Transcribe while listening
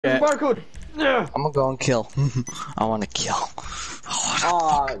Barcode! I'm gonna go and kill. I wanna kill.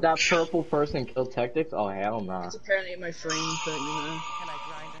 That purple person killed Tactics? Oh, hell nah. It's apparently my frame, but you know.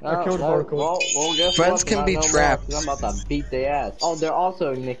 I killed Barcode. Well, guess Friends what? can Not be no more, trapped. 'cause I'm about to beat their ass. Oh, they're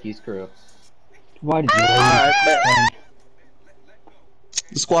also Nikki's crew. Why did you Alright, bet.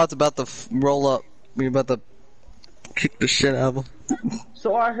 The squad's about to roll up. We're about to kick the shit out of them.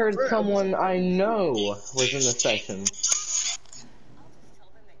 So I heard someone I know was in the session.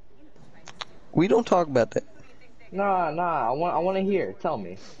 We don't talk about that. Nah, I want to hear. Tell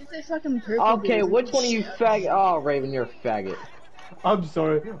me. It's a fucking purple. Okay, dude. which one of you faggot? Oh, Raven, you're a faggot. I'm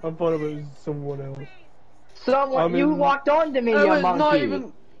sorry, I thought it was someone else. Someone, you walked on to me, I you was monkey. not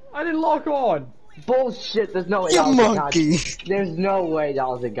even. I didn't lock on. Bullshit, there's no way You that was a monkey. there's no way that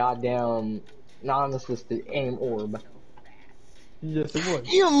was a goddamn non-assisted aim orb. Yes, it was.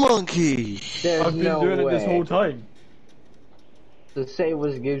 You monkey. There's I've been no doing way. it this whole time. The say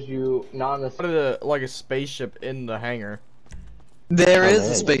was gives you non-assisted. Like a spaceship in the hangar. There is a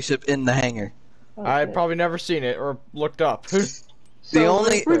man. spaceship in the hangar. I've probably never seen it or looked up. The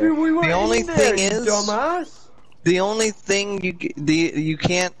only in there, thing you is, dumbass. the only thing you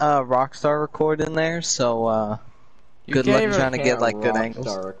can't Rockstar record in there, so You good can't luck even- trying to get like good Rockstar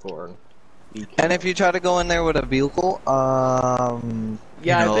angles. record. You And can't. if you try to go in there with a vehicle, Yeah,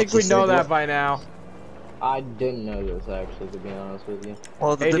 you know, I think we it's know illegal. that by now. I didn't know this actually, to be honest with you.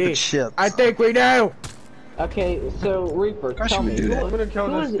 Well, the AD, different ships. I think we know. Okay, so Reaper, Gosh, tell we me, do that. I'm gonna kill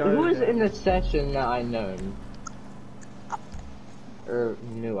this guy. who is again. in the session that I know? Or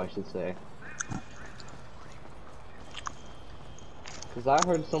knew, I should say. Because I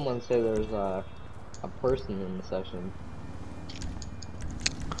heard someone say there's a person in the session.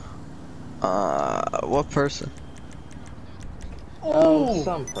 What person? Oh,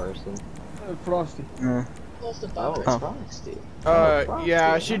 Some person. Frosty. Close to Oh, it's Oh. Frosty.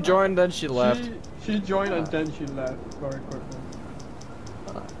 Yeah, she joined, then she left. She joined and then she left very quickly.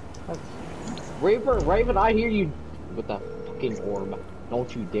 Reaper, Raven, I hear you with that fucking orb.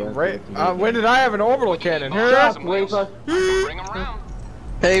 Don't you dare. When did I have an orbital cannon? Hear Shut that? up, Reaper. Bring 'em around.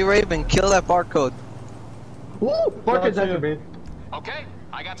 Hey Raven, kill that barcode. Woo! Barcode's Gotcha. after me. Okay,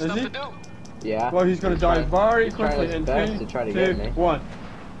 I got Is stuff he? to do. Yeah. Well, he's gonna die very he's trying quickly his in best 3, to try to get 2, me. 1.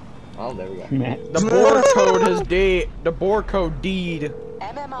 Oh, there we go. The board code has the board code deed.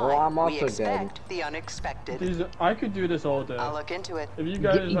 MMI, Well, I'm also we expect the unexpected. These, I could do this all day. I'll look into it. If you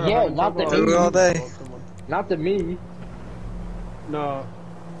guys are Yeah, having not the trouble, Do it all I'll day. call someone. Not to me. No.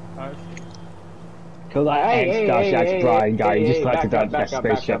 Kill that X-Dash Brian guy, he just collected that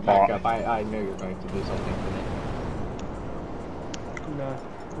spaceship back part. up. I know you're going to do something for me. No.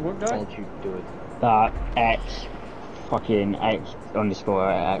 What guy? Don't you do it. That X_X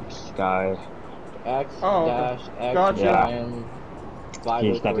guy. X Oh, okay. dash X Gotcha. Brian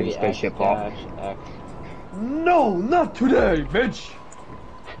He's got the 503 spaceship X part. dash X. No, not today, bitch!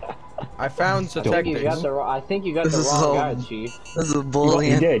 I found I think you got detectives. the This is wrong guy, so- Chief. This is You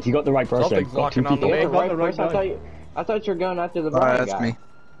bullying. did, you got the right person. Something's Got 2 locking on the people. main. Yeah, got right the right person. guy. I thought you were going after the Alright, Brian that's guy. me.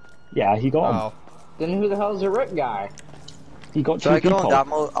 Yeah, he got him. Oh. Then who the hell is the Rick guy? He got 2 Should I go in people. God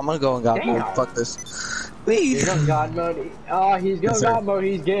mode? I'm gonna go in God Damn. mode. Fuck this. He's Leave. on God mode. Oh, he's going Yes, sir. God mode.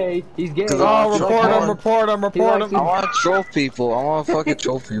 He's gay. He's gay. Oh, Report report him, him, report him, report likes him. I want to troll people. I want to fucking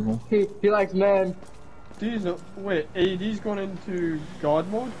troll people. He likes men. These are, wait, AD's gone into God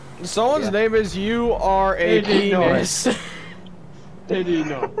mode? Someone's Yeah. name is you are a AD, no. penis. AD,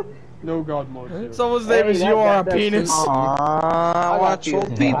 no. No God mode. Here. Someone's name is you are a penis. I want to troll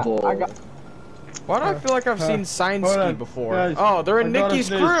people. I got. Why do I feel like I've seen Hold Signski on, before? guys, Oh, they're in I gotta Nikki's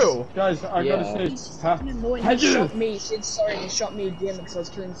say- crew. Guys, I Yeah. gotta He's say, ha, annoying. Had He you- shot me, said sorry, and he shot me again because I was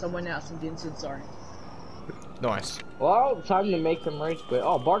killing someone else and didn't say sorry. Nice. Well, time to make them rage quit.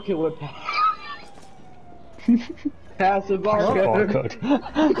 Oh, Barkit would pass the Barkit.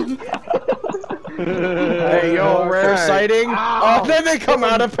 Hey, yo, rare sighting. Ow. Oh, then they come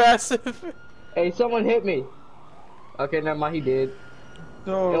out of passive. Hey, someone hit me. Okay, never mind. He did.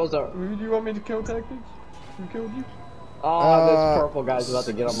 so, It was a- who do you want me to kill, Tactics? Who killed you? Oh, this purple guy's about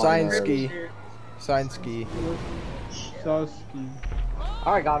to get on my nerves. Signski. Signski. Sasuke.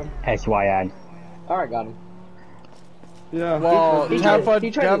 Alright, got him. SYN. Alright, got him. Yeah. Well, He have tried- fun,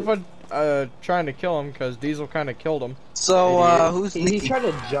 he tried have to- fun, trying to kill him because Diesel kind of killed him. So, who's He Nikki? tried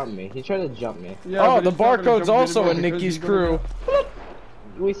to jump me. He tried to jump me. Yeah, Oh, but the he's not gonna barcode's jump also anymore in because Nikki's he's gonna crew.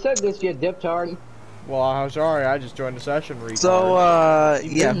 We said this, you diptard. Well, I'm sorry, I just joined the session. Retard. So, You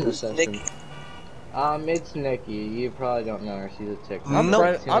yeah, been in the who's session. Nikki? It's Nikki. You probably don't know her. She's a chick.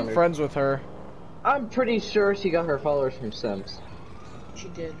 I'm friends with her. I'm pretty sure she got her followers from Sims. She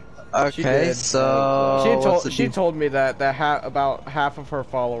did. Okay, did. so She told me that about half of her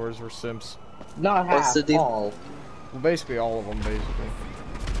followers were simps. Not half. What's the deal? All. Well, basically all of them, basically.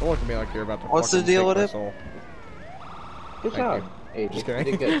 Don't look at me like you're about to. What's the fucking deal take with my it? soul. Good Thank job. Hey, Just you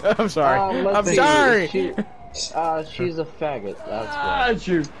kidding. did good. I'm sorry. Let's I'm see. sorry. She's a faggot. That's why. That's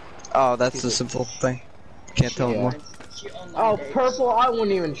you. Oh, that's the simple thing. Can't tell Yeah. more. She online Oh, dates. purple! I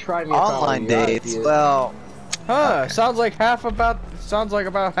wouldn't even try me. if I were Online you. I'd dates. be- Well, Huh? Sounds like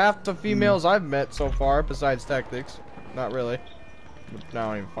about half the females I've met so far, besides tactics. Not really. No, I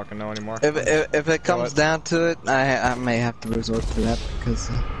don't even fucking know anymore. if it comes what? down to it, I may have to resort to that because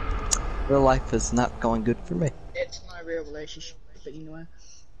real life is not going good for me. It's not a real relationship, but you know what?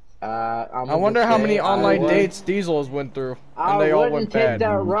 I wonder how many online dates Diesel's went through, and they all went take bad.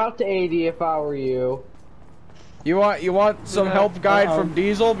 that route to 80 if I were you. You want some help guide from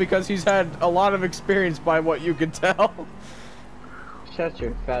Diesel because he's had a lot of experience by what you can tell. Shut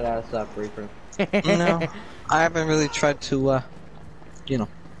your fat ass up, Reaper. No, I haven't really tried to, you know.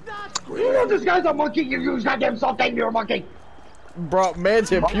 You know this guy's a monkey, you use goddamn something, you're a monkey! Bro, man's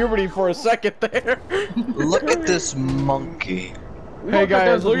hit puberty for a second there. Look at this monkey. Hey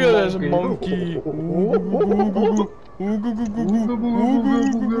guys, look at this monkey.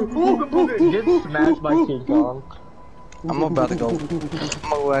 Get smashed by King Kong. I'm about to go. I'm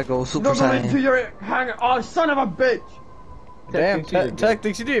gonna go Super Don't go into Saiyan. your hangar. Oh, son of a bitch! Damn,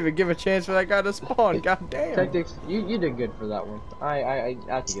 Tactics, you didn't even give a chance for that guy to spawn. God damn. Tactics, you did good for that one. I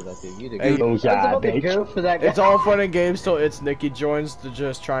have to give that to you. You did Hey, good. I was yeah, about to bitch. go for that guy. It's all fun and games till it's Nikki joins to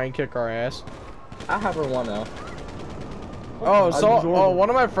just try and kick our ass. I have her 1-0. Oh, one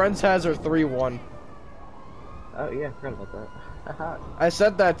of my friends has her 3-1. Oh yeah, I forgot about that. I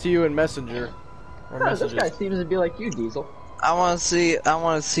said that to you in Messenger. Or This messages. guy seems to be like you, Diesel. I want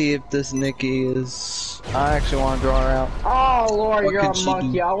to see if this Nikki is. I actually want to draw her out. Oh Lord, What you're could a she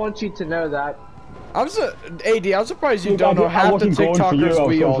monkey. do? I want you to know that. I'm surprised you don't know I half the wasn't going for you, I TikTokers was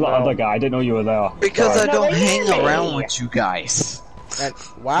we going all for the other know. guy, I didn't know you were there. Because I Sorry. don't hang around with you guys. And,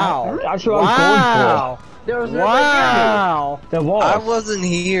 wow. That's what I was going Wow. There was no Wow. for. There was. I wasn't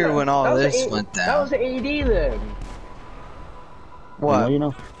here when all That was this a- went That down. was an AD then. What? You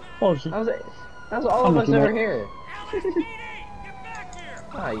know? Oh, shit. That was all I'm of us looking over at- here.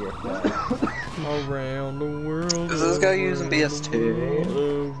 Ah, you're fine. Around the world. Is this guy using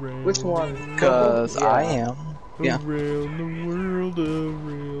BS2? Which one? Because Yeah. I am. Yeah. Around the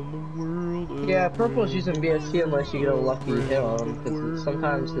world. Yeah, Purple's using BST unless you get a lucky hit on him, because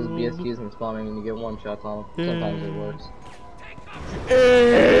sometimes his BST isn't spawning and you get one shots on him. Sometimes it works.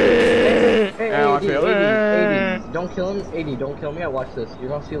 Hey, Ow, I 80, feel 80, it. 80, don't kill him. 80, don't kill me. I watch this. You're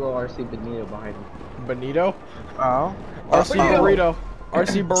gonna see a little RC Benito behind him. Bonito? Oh. RC Burrito.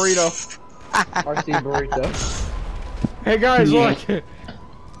 RC Burrito. RC Burrito. Hey guys, look!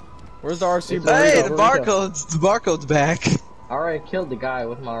 Where's the RC Burrito? Hey, the barcode's back. I already killed the guy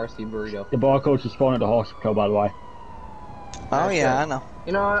with my RC Burrito. The barcode's just spawned at the hospital, by the way. Oh yeah, I know.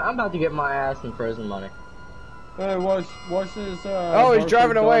 You know, I'm about to get my ass in prison money. Hey, what's his, Oh, he's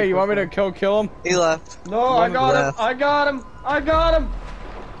driving away. You want me to kill him? He left. No, I One got him. left. I got him. I got him.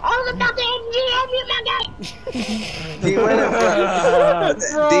 He went in front.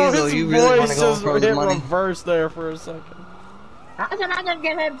 Bro, Diesel, his you really want to voice go just for his hit money? reverse there for a second. Come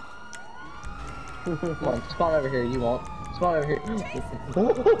on, spawn over here. You won't. Spawn over here.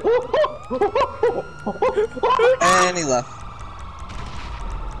 And he left.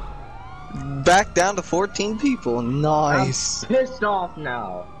 Back down to 14 people. Nice. I'm pissed off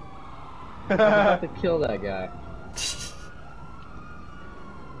now. I'm about to kill that guy.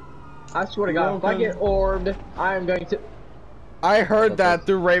 I swear to God, if I get orbed, I am going to. I heard that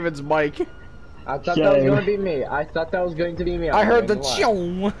through Raven's mic. I thought that was going to be me. I thought that was going to be me. I heard the I'm not gonna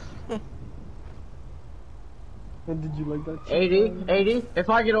lie. chong. And did you like that? 80, 80. If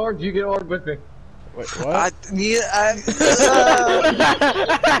I get orbed, you get orbed with me. Wait, what?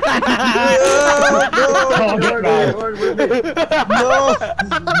 Oh, get back. Orbed with me. No,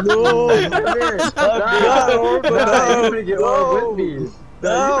 no, Come here. no, You're gonna get orbed with me. No.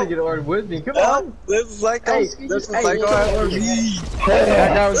 You're gonna get orbed with me. Come on. no. This is like Hey, this is hey, like look.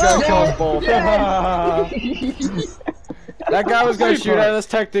 That guy was gonna kill us both. That guy was gonna shoot at us.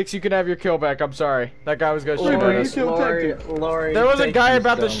 Tactics, you can have your kill back. I'm sorry. That guy was gonna shoot at us. Lori, Lori, There was a thank guy you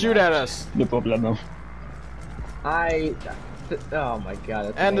about to so shoot much. at us. No problem, no. Oh my God.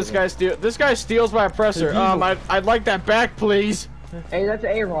 That's And this amazing. guy steals my oppressor. I'd like that back, please. Hey, that's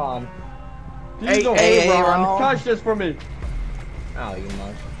Aaron. Diesel, Hey, Ron. catch this for me. Oh, you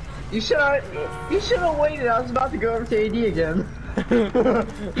mug. You should have waited. I was about to go over to AD again.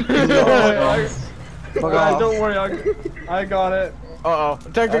 Fuck Alright, off. don't worry, I got it. Uh-oh.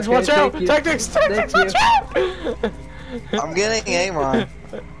 Tactics, Okay, watch out! thank you. Tactics, tactics, Thank watch you. out! I'm getting Aaron.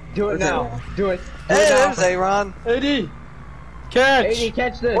 Do it now. Do it. Do Hey, it now. there's Aaron. AD! Catch! AD,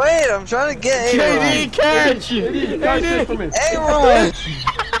 catch this. Wait, I'm trying to get Aaron. KD, catch! AD, catch this for me. Aaron!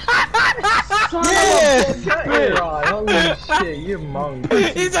 Yeah! Cut Aaron. Holy shit, you monk.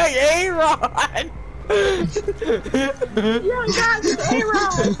 He's like, Aaron! You got it,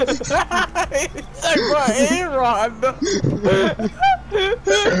 Aaron! He's like, what, Aaron?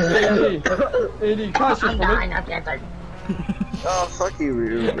 AD, catch this for me. Oh, fuck you,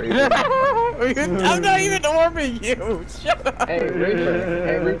 Raven. I'm not even orming you! Shut up! Hey, Reaper.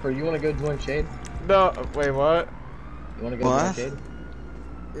 Hey, Reaper, you wanna go join Shade? No, wait, what? You wanna go What? join Shade?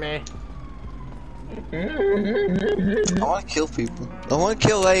 Meh. I want to kill people. I want to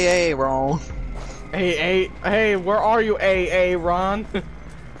kill AA, wrong. Hey, where are you, Ron?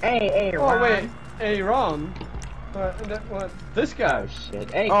 Hey, Oh, wait. Aaron? What? This guy.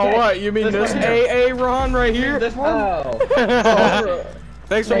 Shit. Hey, Oh, catch. what? You mean This this one Ron right here? This one? Oh.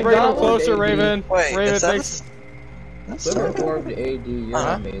 Thanks for Hey, bringing him Donald, closer, AD. Raven. Wait, Raven, is that thanks. That's Liver orbed AD, you're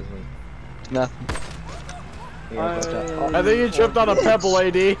Uh-huh. amazing. nothing. Yeah, watch out. I think you tripped on a pebble,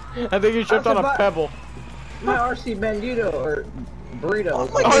 AD. I think you tripped on a That's pebble. My RC Bandito or burrito. Oh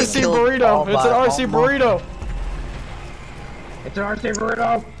my God. RC killed burrito. all It's an my- RC all my- burrito. It's an RC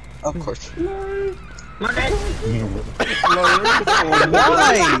burrito. Of course. Look at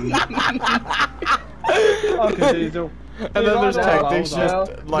Why? Okay, Diesel. And then there's No, tactics no,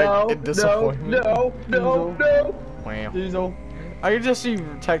 just like no, in disappointment. no. Wow. Diesel. I can just see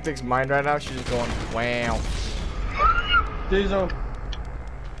Tactics' mind right now. She's just going, wow. Diesel.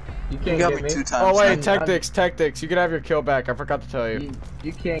 You You can't got get me me. 2 times. Oh wait, I'm- Tactics. You can have your kill back. I forgot to tell you.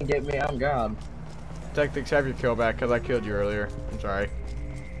 You can't get me. I'm God. Tactics, have your kill back because I killed you earlier. I'm sorry.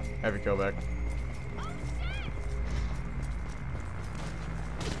 Have your kill back.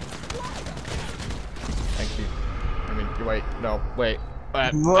 Thank you. I mean, wait, no, wait.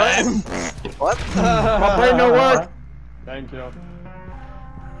 What? What? My brain don't work. Thank you.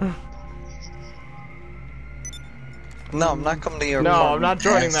 No, I'm not coming to your No, I'm not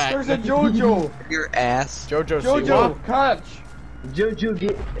joining ass. that. There's a Jojo. Your ass. Jojo, Jojo, catch. Jojo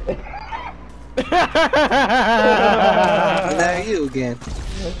get. Now you again.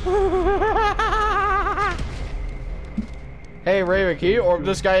 Hey Raven, can you orb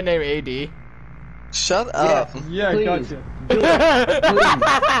this guy named AD? Shut up. Yeah, Please. gotcha.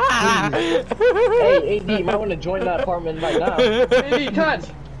 Hey, AD, you might want to join that apartment right now. AD, catch.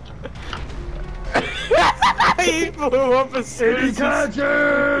 He blew up as soon as Catch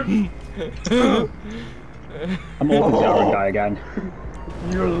him. I'm all the Zara guy again.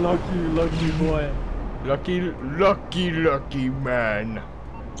 You're lucky boy. Lucky man.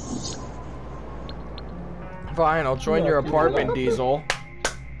 Fine, I'll join your apartment, Diesel.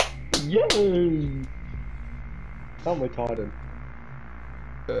 Yay! I'm retarded.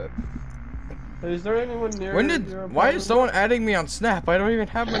 Is there anyone near When your did? Why apartment? is someone adding me on Snap? I don't even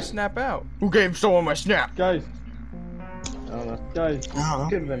have my Snap out. Who gave someone my Snap? Guys, I don't know. guys, Could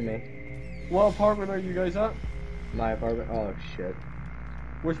have been me. what apartment are you guys at? My apartment. Oh shit.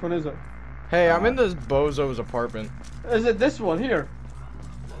 Which one is it? Hey, I'm in this bozo's apartment. Is it this one here?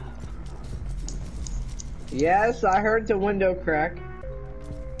 Yes, I heard the window crack.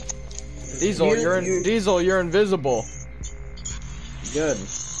 Diesel, Diesel, you're invisible. Good.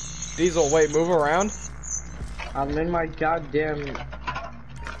 Diesel, wait, move around. I'm in my goddamn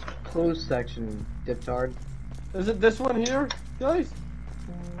closed section, diptard. Is it this one here, guys?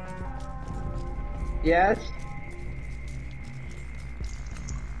 Yes.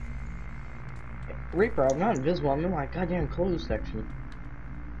 Reaper, I'm not invisible. I'm in my goddamn closed section.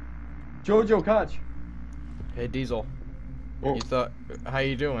 Jojo, catch. Hey, Diesel. Oh. You thought? How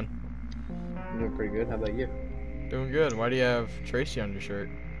you doing? I'm doing pretty good. How about you? Doing good. Why do you have Tracy on your shirt?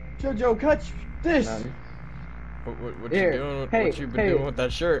 Jojo, catch this. None. What Here, you doing? hey, What you been hey. doing with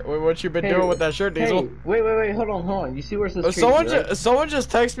that shirt? What you been Hey, doing with that shirt, Diesel? Hey, wait, hold on. You see where it says Tracy, Someone, right? someone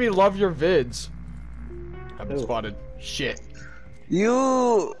just texted me, "Love your vids." I've been Who? spotted. Shit.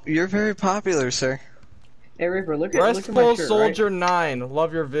 You're very popular, sir. Hey, Reaper, look at my Restful shirt, Soldier 9.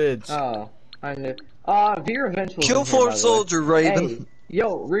 Love your vids. right? Oh, I knew. V Revengeful's Kill in here, by for the way. soldier, Raven. Hey,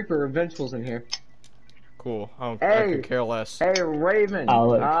 yo, Reaper, Revengeful's in here. Cool. I Hey. could care less. Hey, Raven.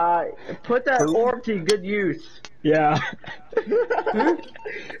 Alex. Put that orb to good use. Yeah.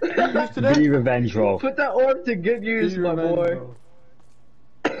 Who's today? Be revengeful. Put that orb to good use, my boy.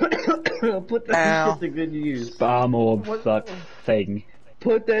 Put that Ow. shit to good use. Spam orb What- that thing.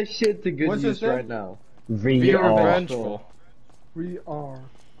 Put that shit to good What's use his name? right now. Be VR. revengeful. We are.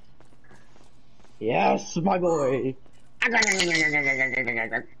 Yes, my boy.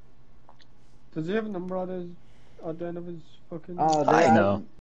 Does he have a number at the end of his fucking? I know.